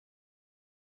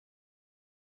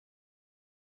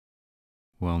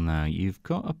Well, now, you've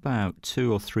got about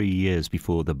 2 or 3 years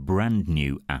before the brand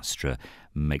new Astra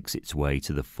makes its way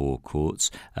to the forecourts.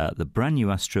 The brand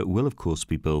new Astra will, of course,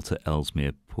 be built at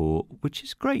Ellesmere Port, which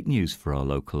is great news for our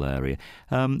local area.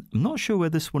 I'm not sure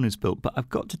where this one is built, but I've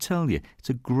got to tell you,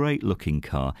 it's a great-looking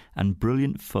car and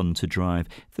brilliant fun to drive.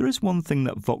 If there is one thing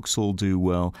that Vauxhall do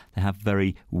well, they have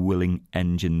very willing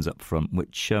engines up front,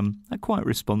 which are quite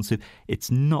responsive.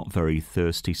 It's not very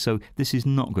thirsty, so this is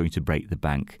not going to break the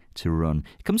bank to run.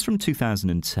 It comes from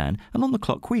 2010, and on the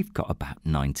clock we've got about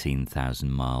 19,000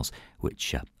 miles, which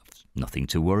nothing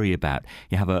to worry about.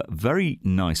 You have a very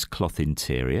nice cloth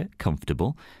interior,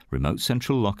 comfortable, remote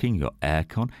central locking, you've got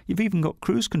aircon, you've even got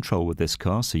cruise control with this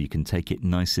car, so you can take it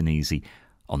nice and easy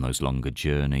on those longer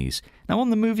journeys. Now,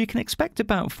 on the move, you can expect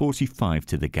about 45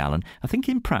 to the gallon. I think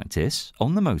in practice,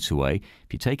 on the motorway,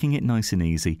 if you're taking it nice and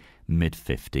easy,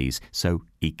 mid-50s, so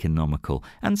economical.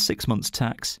 And 6 months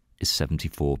tax is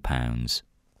 £74.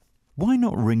 Why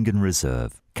not ring and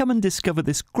reserve? Come and discover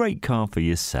this great car for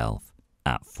yourself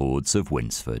at Fords of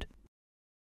Winsford.